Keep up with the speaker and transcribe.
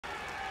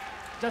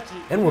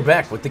And we're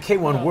back with the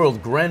K-1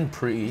 World Grand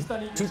Prix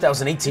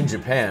 2018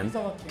 Japan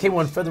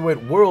K-1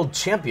 Featherweight World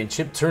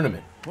Championship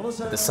Tournament at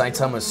the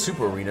SAITAMA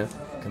Super Arena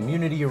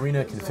Community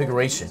Arena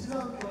configuration.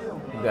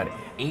 We've got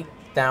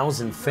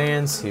 8,000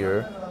 fans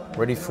here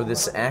ready for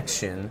this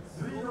action.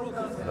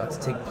 About to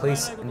take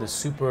place in the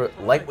super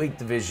lightweight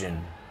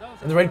division.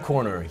 In the red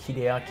corner,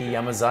 Hideaki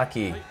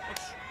Yamazaki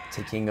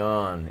taking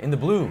on, in the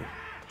blue,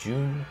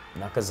 Jun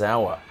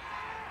Nakazawa.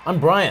 I'm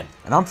Brian.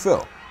 And I'm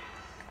Phil.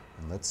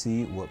 And let's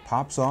see what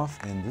pops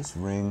off in this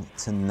ring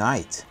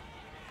tonight.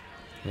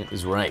 It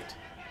is right.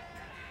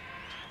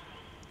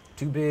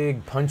 Two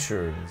big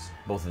punchers,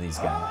 both of these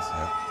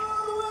guys.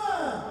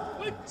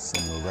 Yep.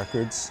 Similar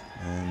records.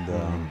 And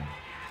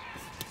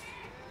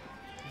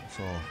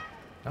so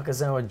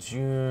Nakazawa,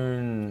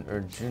 Jun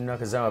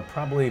Nakazawa,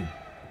 probably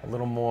a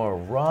little more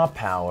raw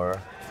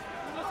power.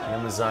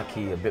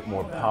 Yamazaki a bit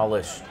more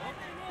polished.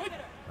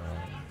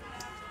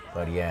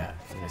 But yeah,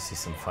 you're gonna see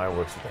some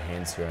fireworks with the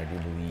hands here, I do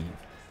believe.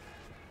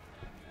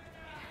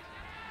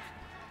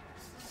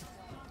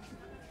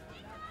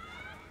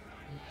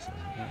 So,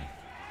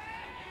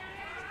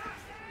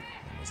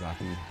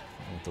 Yamazaki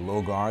with the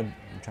low guard,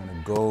 trying to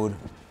goad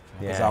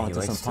Nakazawa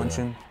into some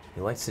punching.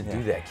 He likes to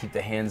do that, keep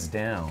the hands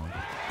down,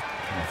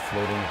 kind of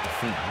floating with the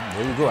feet.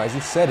 There you go, as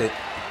you said it.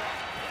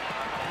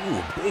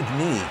 Ooh, big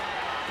knee.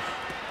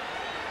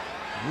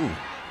 Ooh.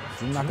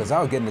 Jun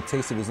Nakazawa getting a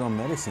taste of his own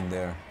medicine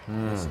there.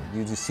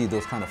 You just see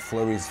those kind of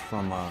flurries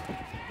from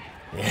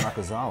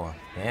Nakazawa.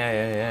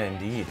 Yeah,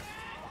 indeed.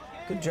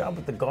 Good job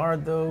with the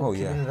guard, though.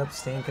 Keeping it up,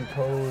 staying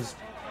composed.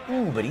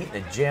 Ooh, but eating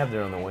a jab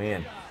there on the way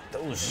in.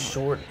 Those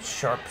short,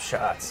 sharp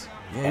shots.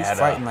 Yeah, he's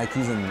fighting like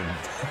he's in the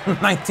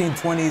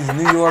 1920s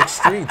New York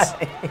streets.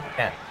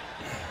 Yeah.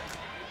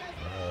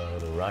 Oh,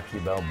 the Rocky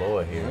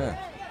Balboa here.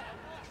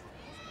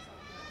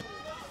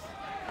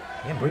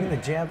 Yeah, bringing the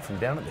jab from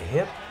down at the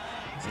hip.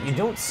 You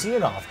don't see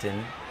it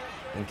often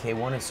in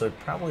K1, and so it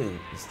probably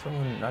is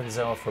throwing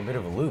Nakazawa for a bit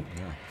of a loop.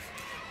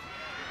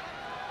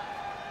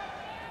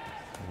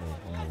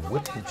 And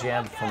whip the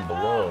jab from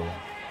below,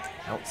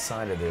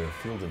 outside of their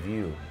field of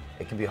view.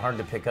 It can be hard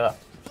to pick up.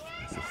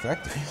 It's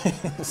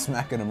effective.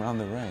 Smacking him around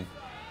the ring.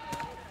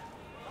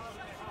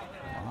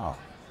 Wow.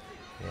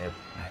 Yeah.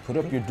 Put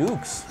up your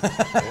dukes.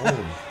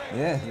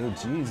 Yeah,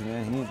 geez,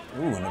 man.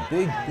 And a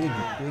big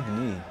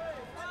knee.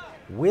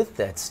 With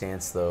that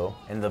stance, though,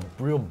 and the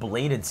real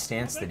bladed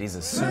stance that he's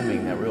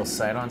assuming, that real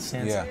side-on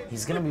stance,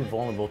 he's going to be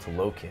vulnerable to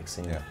low kicks.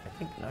 And I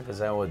think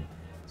Nakazawa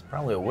is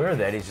probably aware of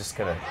that. He's just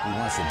got to... He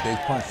wants a big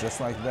punch just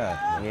like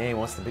that. Yeah, he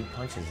wants the big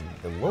punches.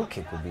 The low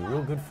kick would be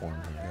real good for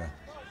him here.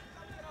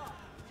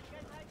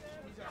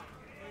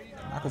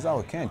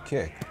 Nakazawa can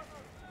kick.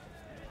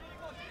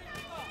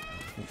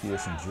 I think he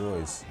just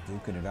enjoys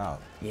duking it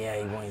out. Yeah,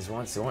 he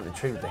wants to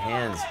trade with the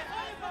hands.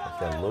 But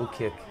that low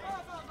kick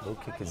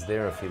is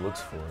there if he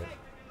looks for it.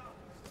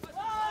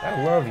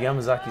 I love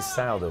Yamazaki's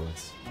style, though.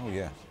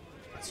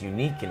 It's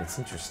unique and it's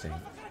interesting.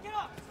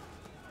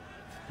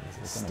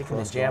 He's sticking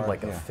the jab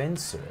like a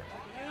fencer.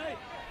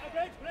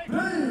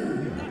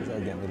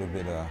 Nakazawa getting a little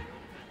bit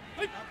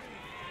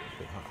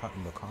hot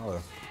in the collar.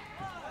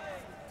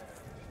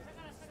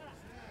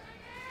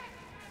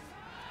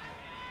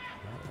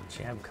 Well, the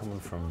jab coming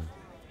from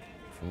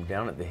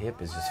down at the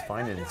hip is just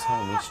finding its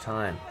home each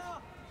time.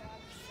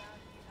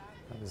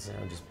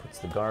 Nakazawa just puts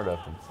the guard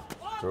up and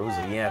throws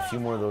it. Yeah, a few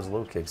more of those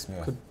low kicks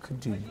could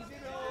do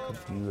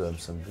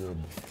some good.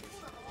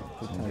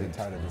 Good time to get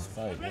tired of this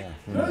fight.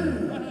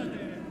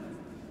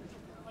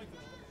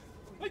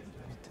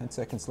 10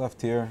 seconds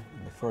left here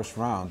in the first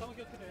round.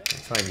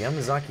 That's right.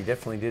 Yamazaki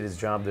definitely did his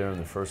job there in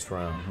the first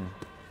round.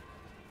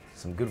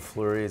 Some good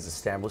flurries,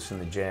 establishing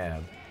the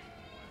jab.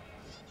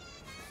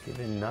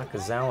 Giving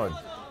Nakazawa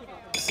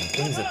some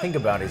things to think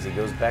about as he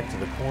goes back to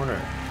the corner.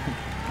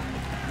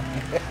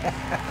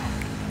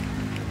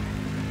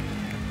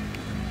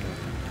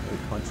 He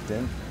punched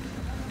in.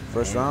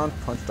 First round,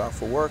 punched out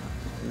for work.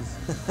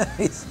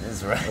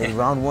 That's right.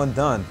 Round one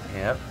done.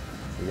 Yep.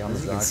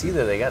 As you can see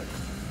there, they got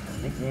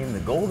nicknamed the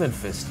Golden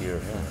Fist here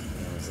for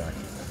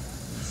Yamazaki.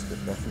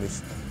 Definitely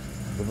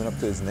living up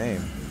to his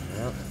name.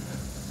 Yep.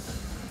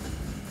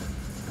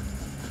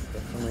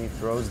 Definitely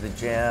throws the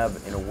jab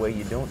in a way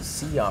you don't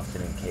see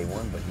often in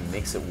K1, but he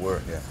makes it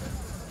work.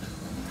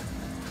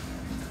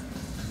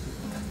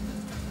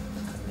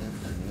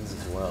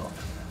 Well,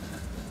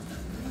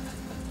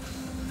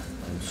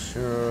 I'm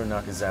sure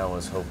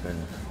Nakazawa's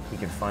hoping he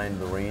can find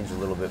the range a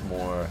little bit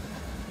more,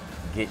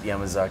 get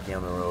Yamazaki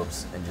on the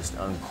ropes, and just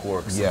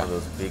uncork some of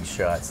those big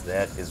shots.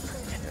 That is,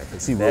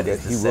 he will get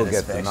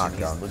the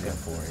knockout he's looking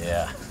for.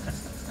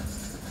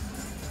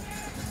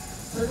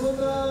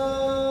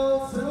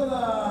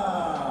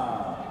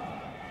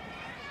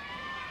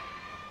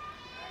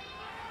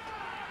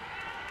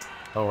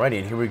 Alrighty,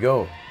 and here we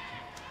go.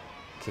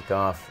 Kick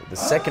off the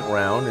second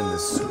round in the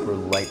super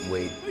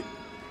lightweight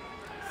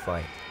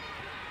fight.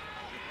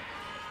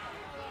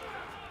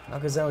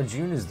 Nakazawa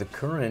Jun is the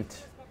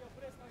current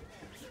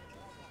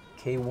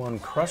K-1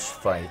 Crush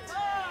fight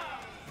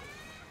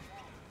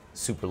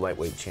super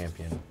lightweight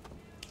champion.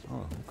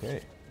 Oh,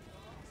 Okay.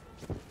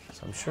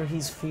 So I'm sure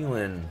he's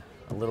feeling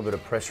a little bit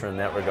of pressure in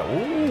that regard.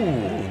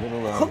 Ooh,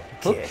 Little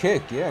hook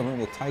kick. Yeah,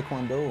 remember the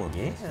Taekwondo.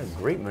 Yeah,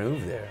 great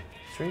move there.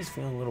 I'm sure he's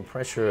feeling a little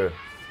pressure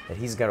that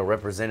he's got to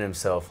represent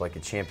himself like a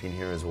champion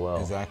here as well.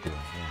 Exactly.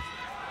 Yeah.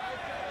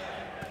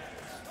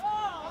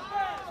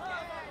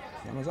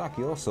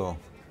 Yamazaki also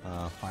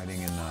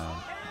fighting in the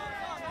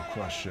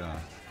Crush.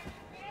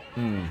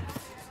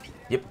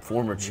 Yep,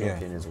 former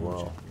champion as former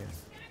well. champion,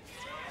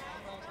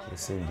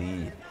 Yes,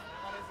 indeed.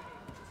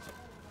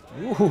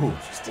 Ooh,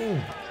 Interesting.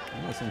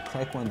 yeah, some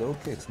Taekwondo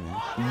kicks, man.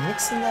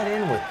 Mixing that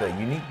in with the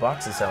unique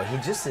boxing style, he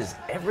just is,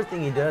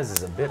 everything he does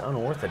is a bit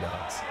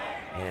unorthodox.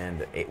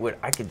 And it would,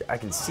 I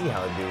can see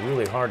how it'd be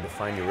really hard to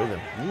find your rhythm.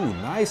 Ooh,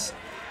 nice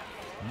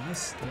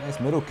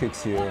middle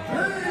kicks here. Ooh,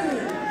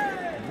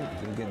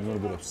 getting a little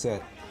bit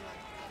upset.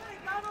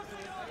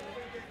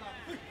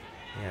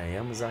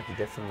 Yeah, Yamazaki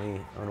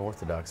definitely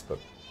unorthodox, but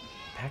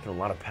packing a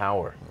lot of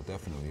power. Oh,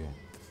 definitely, yeah.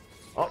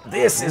 Oh,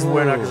 this is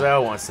where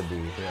Nakazawa wants to be.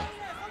 Yeah.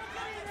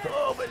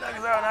 Oh, but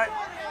Nakazawa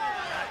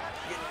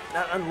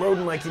not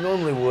unloading like he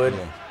normally would.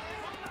 Yeah.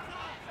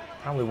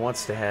 Probably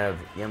wants to have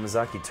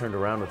Yamazaki turned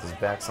around with his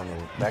back on the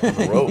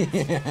rope.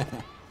 Yeah.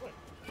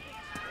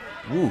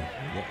 Ooh.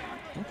 Yeah.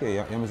 Okay,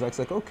 Yamazaki's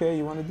like, okay,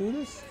 you want to do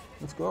this?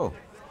 Let's go.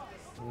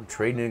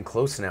 Trading in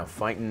close now,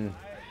 fighting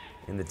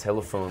in the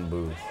telephone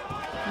booth.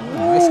 Ooh,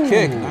 nice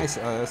kick. Nice.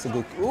 That's a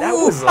good. Ooh. That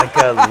was like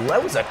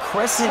a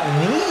crescent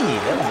knee.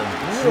 That was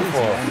a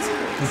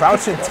beautiful.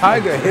 Crouching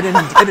tiger hitting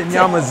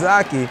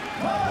Yamazaki.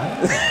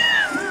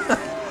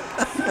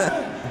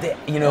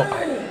 You know,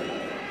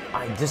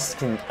 I just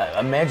can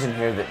imagine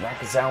here that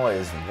Nakazawa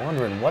is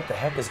wondering what the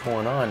heck is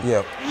going on.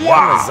 Yeah.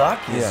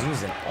 Yamazaki is Yeah.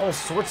 using all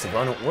sorts of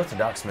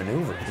unorthodox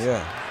maneuvers.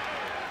 Yeah.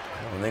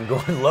 And then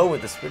going low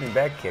with the spinning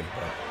back kick.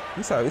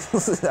 He's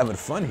having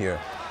fun here.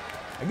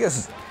 I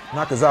guess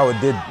Nakazawa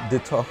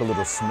did talk a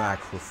little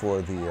smack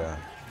before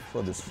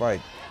this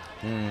fight,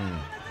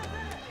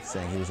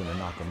 saying he was going to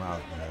knock him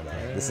out.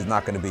 And this is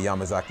not going to be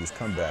Yamazaki's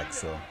comeback.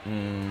 So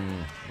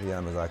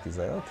Yamazaki's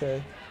like,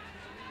 okay.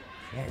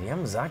 Yeah,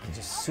 Yamazaki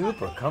just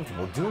super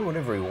comfortable, doing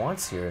whatever he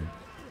wants here.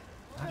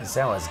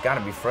 Nakazawa has got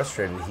to be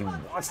frustrated. He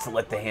wants to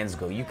let the hands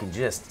go. You can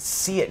just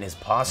see it in his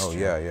posture.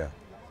 Oh, yeah.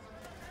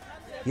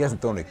 He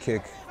hasn't thrown a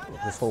kick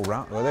this whole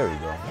round. Oh, there you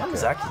go.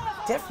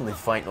 Yamazaki definitely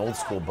fighting old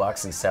school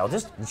boxing style.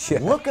 Just Yeah.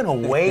 looking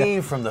away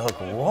from the hook,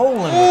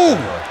 rolling with the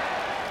hook.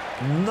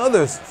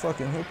 Another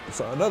fucking hook.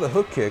 So another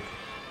hook kick.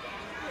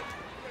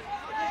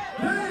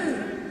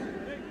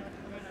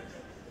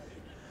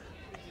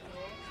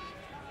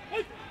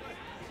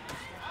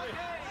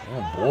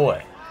 Oh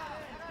boy.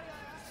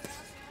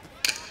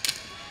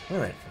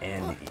 Look at it.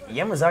 And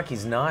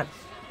Yamazaki's not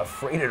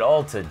afraid at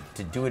all to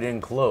do it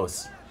in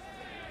close,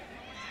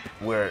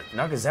 where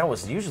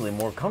Nakazawa's usually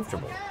more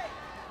comfortable.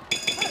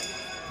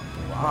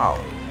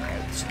 Wow.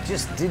 I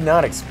just did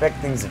not expect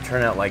things to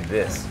turn out like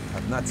this.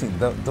 I've not seen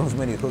those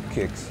many hook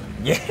kicks.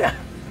 Yeah.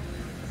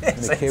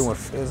 In the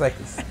K-1, it was like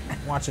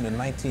watching a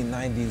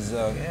 1990s.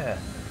 Yeah.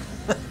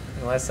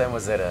 The last time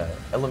was at a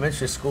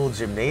elementary school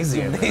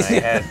gymnasium. And I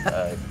had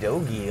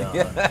dogi on.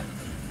 Yeah.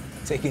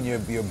 Taking your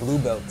blue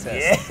belt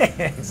test.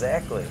 Yeah,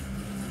 exactly.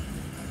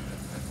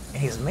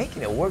 And he's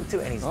making it work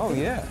too. And he's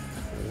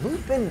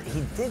looping.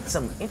 He did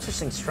some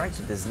interesting strikes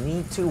with his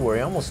knee too, where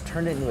he almost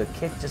turned it into a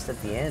kick just at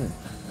the end.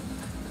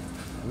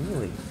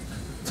 Really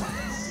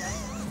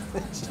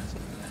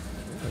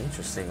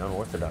interesting,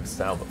 unorthodox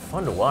style, but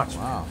fun to watch.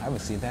 Wow, I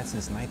haven't seen that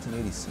since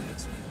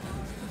 1986.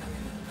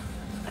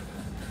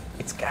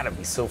 It's got to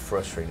be so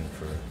frustrating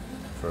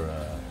for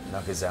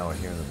Nakazawa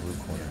here in the blue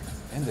corner.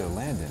 And they're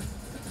landing.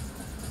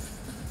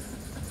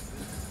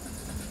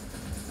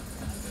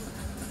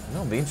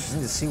 It'll be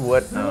interesting to see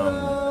what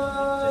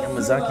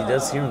Yamazaki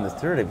does here in the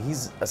third.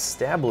 He's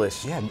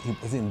established. Yeah,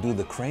 is he gonna do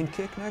the crane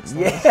kick next?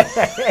 Yeah,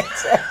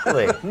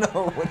 exactly.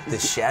 No, what The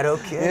is shadow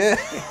kick.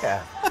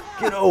 Yeah.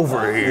 Get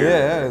over here.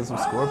 Yeah, some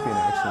scorpion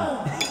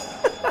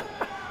action.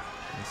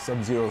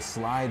 Sub-Zero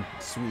slide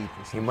sweep.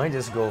 He might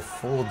just go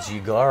full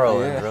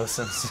Jigaro and throw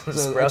some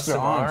sprout extra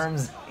some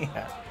arms. arms.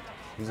 Yeah.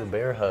 Use a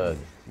bear hug.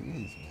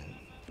 Jeez, man.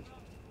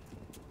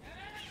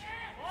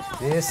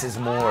 This is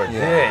more.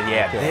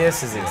 Yeah, okay.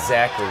 This is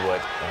exactly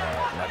what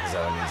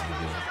Nakazawa needs to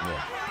do.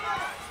 Yeah.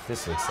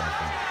 This looks like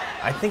him.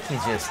 I think he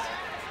just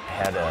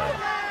had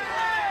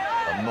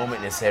a moment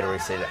in his head where he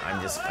said,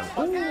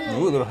 Ooh, a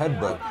little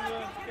headbutt.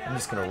 I'm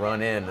just going to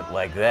run in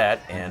like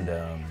that and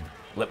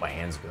let my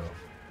hands go.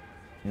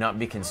 Not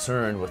be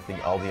concerned with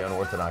all the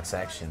unorthodox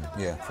action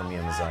from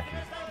Yamazaki.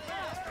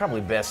 It's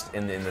probably best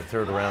in the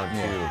third round,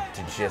 too,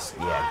 to just,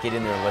 get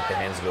in there and let the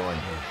hands go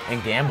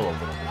and gamble a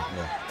little bit.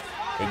 Yeah.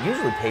 It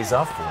usually pays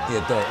off for him.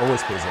 Yeah, it does.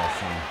 Always pays off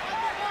for him.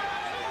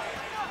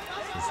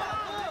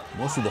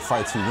 Most of the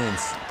fights he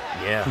wins,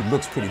 he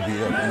looks pretty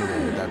beat up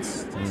anyway, but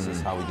that's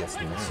just how he gets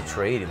to win. It's a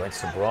trade. He likes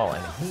to brawl.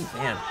 And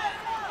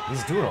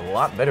he's doing a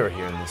lot better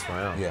here in this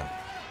round. Yeah,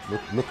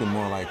 looking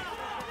more like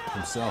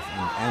himself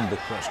and the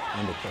Crush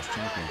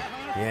champion.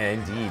 Yeah,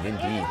 indeed.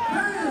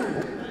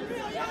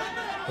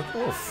 Looking a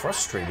little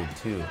frustrated,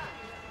 too.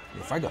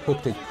 If I got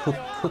hook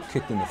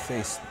kicked in the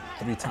face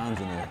 3 times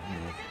in a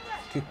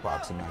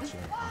kickboxing match,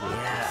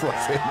 I'd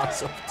frustrate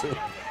myself too.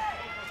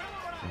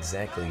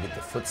 Exactly, you get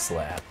the foot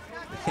slap.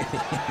 He's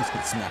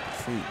gonna snap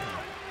his feet.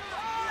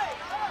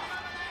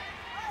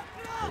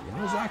 But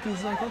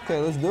Yamazaki's like, okay,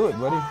 let's do it,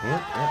 buddy.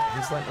 Yep,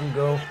 he's letting him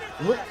go.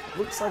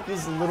 Looks like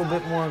he's a little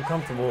bit more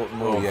uncomfortable,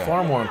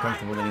 far more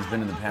uncomfortable than he's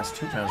been in the past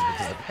 2 times,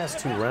 because the past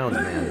 2 rounds,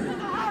 man,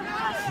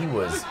 it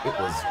was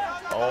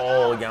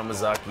all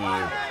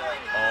Yamazaki,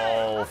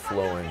 all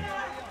flowing.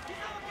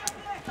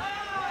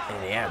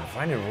 And yeah,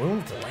 finding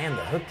room to land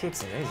the hook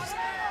kicks, and just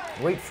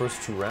great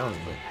first 2 rounds,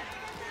 but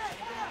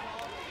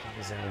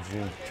Nakazawa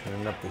Jun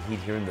turning up the heat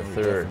here in the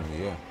third.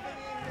 Definitely, yeah.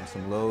 And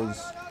some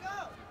lows.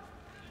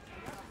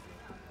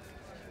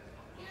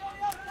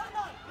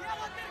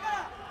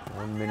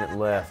 1 minute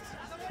left.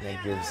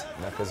 That gives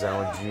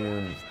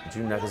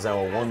Jun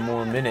Nakazawa 1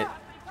 more minute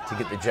to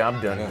get the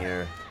job done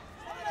here.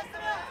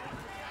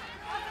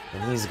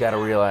 And he's got to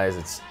realize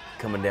it's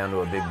coming down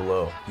to a big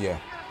blow. Yeah.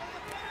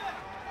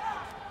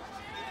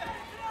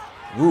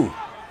 Ooh,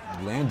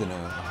 landing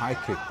a high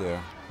kick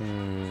there.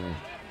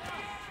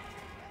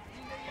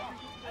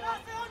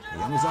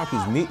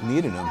 Yamazaki's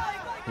meeting him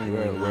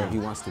where he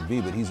wants to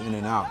be, but he's in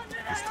and out.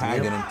 Just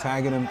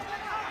tagging him.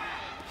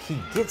 He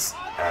gets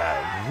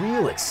a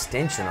real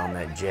extension on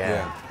that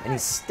jab, and he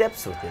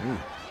steps with it.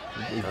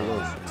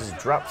 Just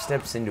drop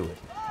steps into it.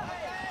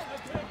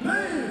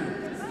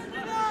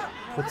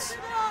 Puts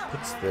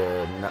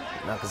the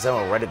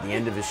Nakazawa right at the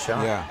end of his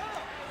shot. Yeah.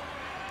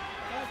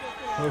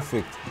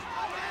 Perfect.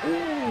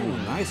 Ooh,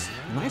 nice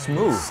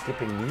move.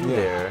 Skipping knee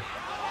there.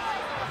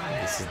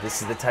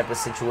 This is the type of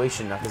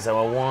situation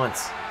Nakazawa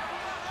wants,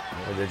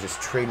 where they're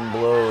just trading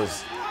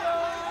blows.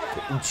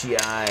 The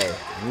uchi-ai,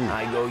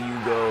 I go, you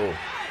go.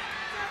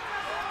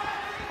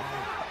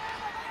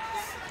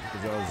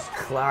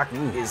 Clock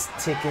is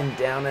ticking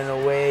down and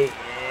away,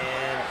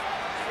 and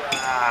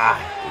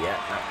yeah,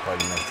 not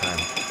quite enough time.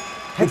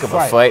 Heck of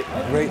a fight.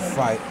 Great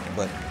fight,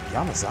 but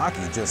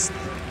Yamazaki just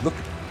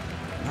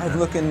not even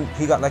looking.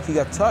 He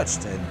got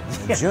touched, and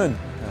Jun,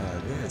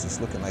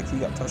 just looking like he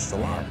got touched a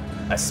lot.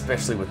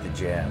 Especially with the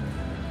jab.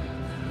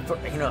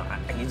 You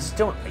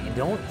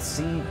don't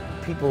see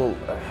people.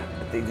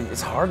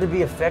 It's hard to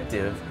be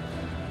effective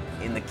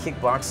in the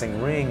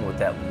kickboxing ring with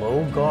that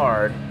low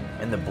guard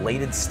and the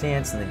bladed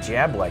stance and the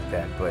jab like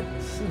that, but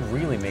he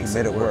really makes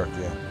it work.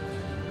 Yeah.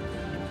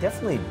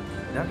 Definitely,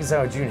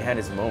 Nakazawa Jun had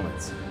his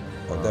moments.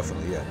 Oh,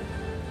 definitely, yeah.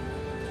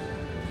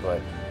 But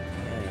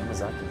yeah,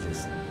 Yamazaki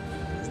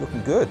he's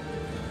looking good,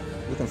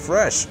 looking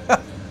fresh,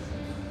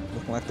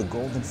 looking like the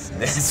golden fish.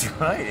 That's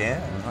right,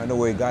 yeah. I know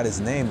where he got his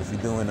name if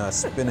you're doing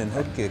spinning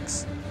hook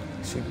kicks.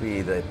 Should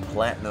be the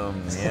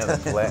platinum, the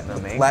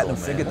platinum ankle, platinum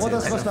fingertip.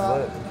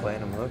 The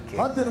platinum hook kick.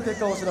 判定の結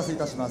果をお知らせい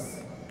たしま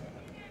す。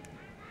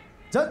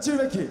ジャッジ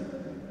メキ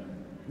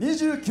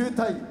29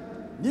対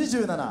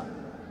27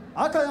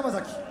赤山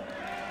崎。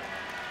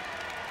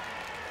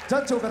ジ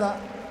ャッジ岡田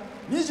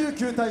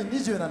29対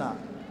27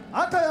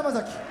赤山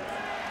崎。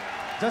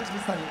ジャッジ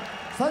水谷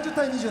30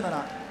対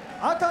27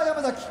赤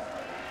山崎。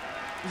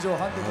以上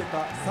判定結果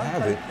3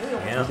対0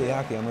を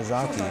Hideaki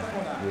Yamazaki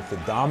with the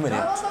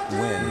dominant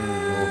win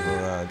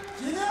over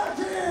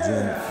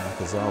Jun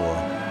Nakazawa.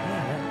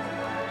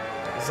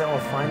 Nakazawa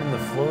finding the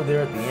flow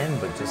there at the end,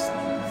 but just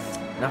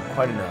not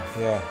quite enough.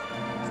 Yeah,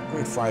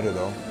 great fighter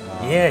though.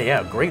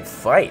 Yeah, great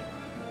fight.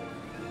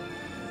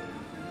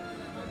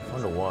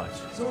 Fun to watch.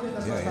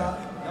 Yeah.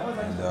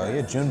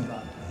 And Jun,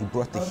 he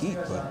brought the heat,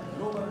 but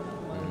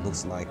it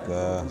looks like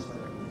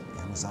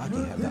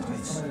Yamazaki had the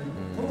ice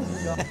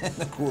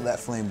to cool that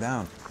flame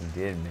down. He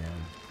did, man.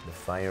 The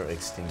fire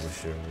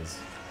extinguisher was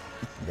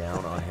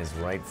down on his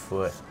right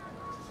foot.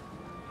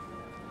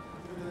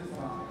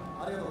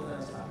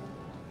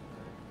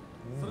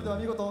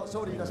 Let's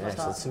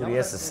see what he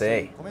has to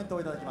say.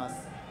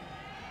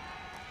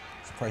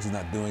 Surprised he's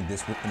not doing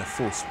this in a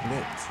full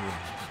split.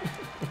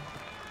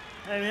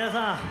 Hey, 皆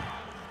さん、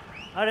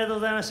ありがとう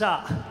ございまし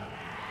た。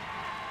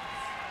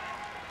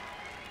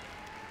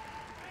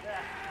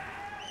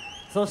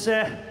そし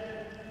て、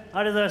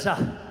ありがとうございました。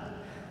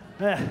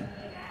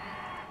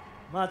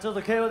まあちょっ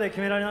と KO で決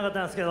められなかっ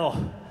たんですけど、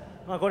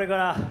まあこれか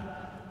ら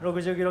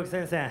60キロ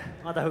戦線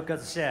また復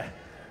活して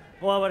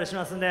大暴れし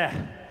ますんで、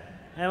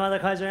また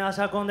会場に足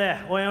運んで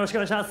応援よろしくお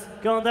願いします。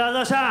今日もありがとうござい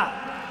ました。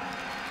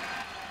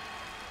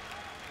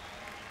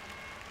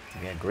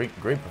Yeah, great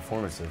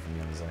performance there from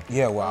Yamazaki.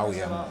 Yeah, wow,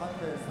 yeah.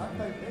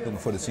 Looking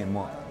forward to seeing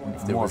more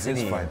of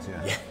his fights.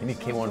 Yeah, any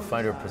K1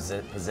 fighter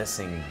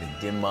possessing the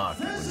dim mark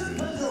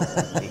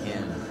would be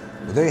him.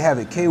 Well, there you have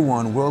it,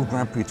 K1 World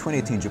Grand Prix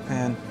 2018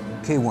 Japan,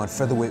 K1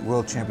 Featherweight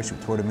World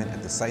Championship Tournament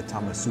at the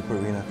SAITAMA Super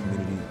Arena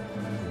Community